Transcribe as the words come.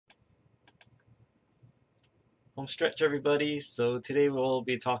Home stretch, everybody. So today we'll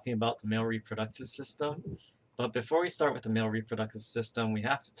be talking about the male reproductive system. But before we start with the male reproductive system, we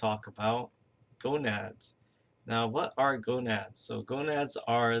have to talk about gonads. Now, what are gonads? So gonads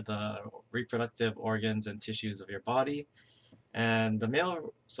are the reproductive organs and tissues of your body. And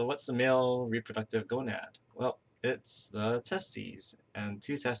so what's the male reproductive gonad? Well, it's the testes, and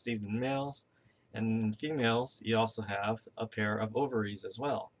two testes in males. And in females, you also have a pair of ovaries as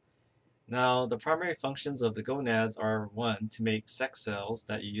well. Now, the primary functions of the gonads are one, to make sex cells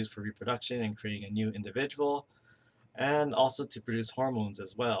that you use for reproduction and creating a new individual, and also to produce hormones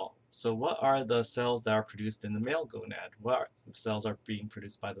as well. So, what are the cells that are produced in the male gonad? What cells are being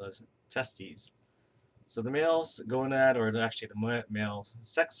produced by the testes? So, the male's gonad, or actually the male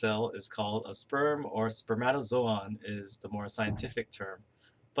sex cell, is called a sperm, or spermatozoon is the more scientific term.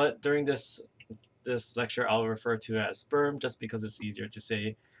 But during this lecture, I'll refer to as sperm just because it's easier to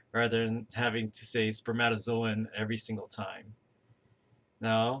say rather than having to say spermatozoan every single time.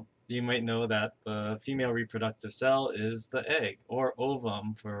 Now, you might know that the female reproductive cell is the egg, or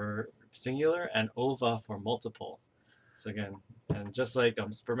ovum for singular and ova for multiple. So again, and just like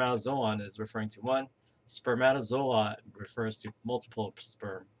spermatozoon is referring to one, spermatozoa refers to multiple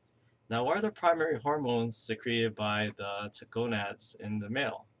sperm. Now, what are the primary hormones secreted by the gonads in the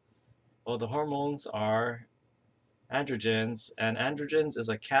male? Well, the hormones are androgens, and androgens is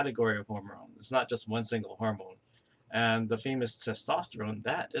a category of hormone. It's not just one single hormone. And the famous testosterone,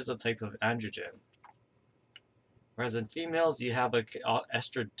 that is a type of androgen. Whereas in females, you have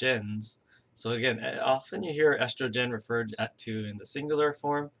estrogens. So again, often you hear estrogen referred to in the singular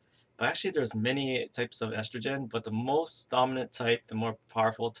form, but actually there's many types of estrogen, but the most dominant type, the more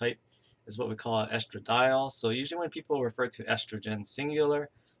powerful type, is what we call estradiol. So usually when people refer to estrogen singular,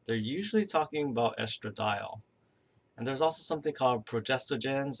 they're usually talking about estradiol. And there's also something called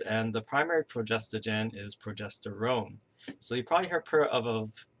progestogens, and the primary progestogen is progesterone. So you probably heard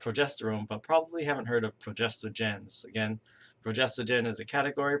of progesterone, but probably haven't heard of progestogens. Again, progestogen is a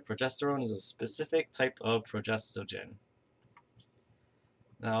category, progesterone is a specific type of progestogen.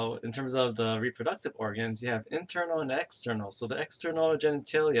 Now, in terms of the reproductive organs, you have internal and external. So the external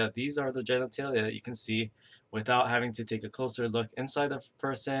genitalia, these are the genitalia that you can see without having to take a closer look inside the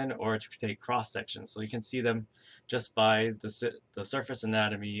person or to take cross sections. So you can see them just by the surface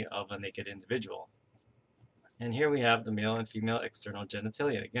anatomy of a naked individual. And here we have the male and female external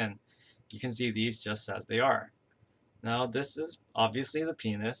genitalia. Again, you can see these just as they are. Now, this is obviously the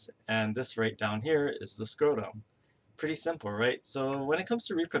penis, and this right down here is the scrotum. Pretty simple, right? So when it comes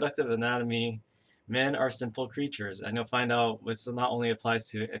to reproductive anatomy, men are simple creatures, and you'll find out this not only applies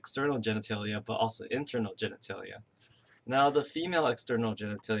to external genitalia, but also internal genitalia. Now, the female external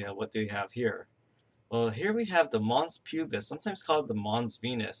genitalia, what do we have here? Well, here we have the mons pubis, sometimes called the mons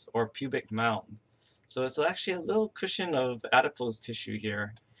venus, or pubic mound. So it's actually a little cushion of adipose tissue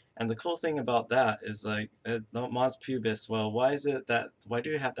here. And the cool thing about that is the mons pubis, well, why do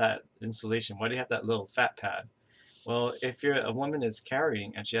you have that insulation? Why do you have that little fat pad? Well, if a woman is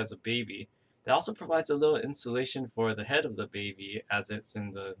carrying and she has a baby, that also provides a little insulation for the head of the baby as it's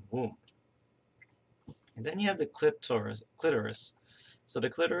in the womb. And then you have the clitoris. So the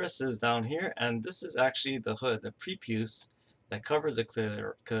clitoris is down here, and this is actually the hood, the prepuce that covers the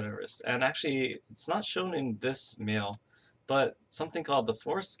clitoris. And actually, it's not shown in this male, but something called the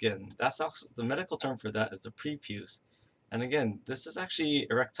foreskin. That's also the medical term for that is the prepuce. And again, this is actually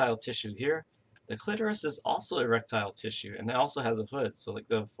erectile tissue here. The clitoris is also erectile tissue, and it also has a hood. So like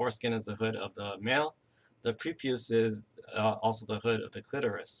the foreskin is the hood of the male, the prepuce is also the hood of the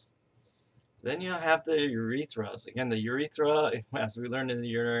clitoris. Then you have the urethras. Again, the urethra, as we learned in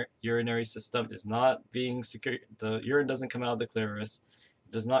the urinary system, is not being secure. The urine doesn't come out of the clitoris.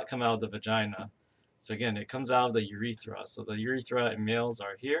 It does not come out of the vagina. So again, it comes out of the urethra. So the urethra in males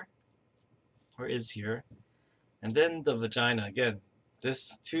are here, or is here. And then the vagina, again,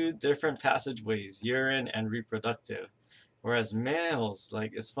 this two different passageways, urine and reproductive. Whereas males,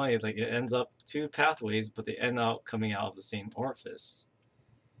 like it's funny, like it ends up two pathways, but they end up coming out of the same orifice.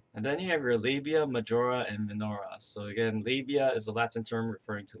 And then you have your labia majora and minora. So again, labia is a Latin term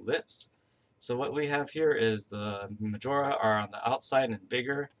referring to lips. So what we have here is the majora are on the outside and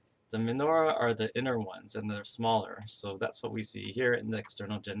bigger. The minora are the inner ones and they're smaller. So that's what we see here in the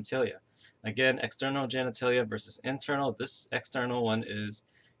external genitalia. Again, external genitalia versus internal. This external one is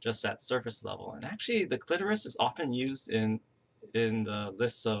just at surface level. And actually, the clitoris is often used in the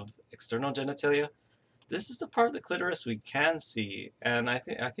lists of external genitalia. This is the part of the clitoris we can see, and I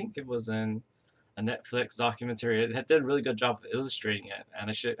think it was in a Netflix documentary. It did a really good job of illustrating it, and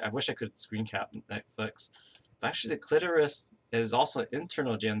I wish I could screen cap Netflix. But actually, the clitoris is also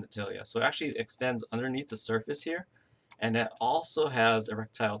internal genitalia, so it actually extends underneath the surface here, and it also has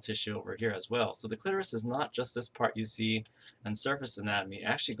erectile tissue over here as well. So the clitoris is not just this part you see in surface anatomy. It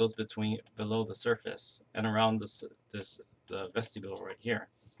actually goes below the surface and around the vestibule right here.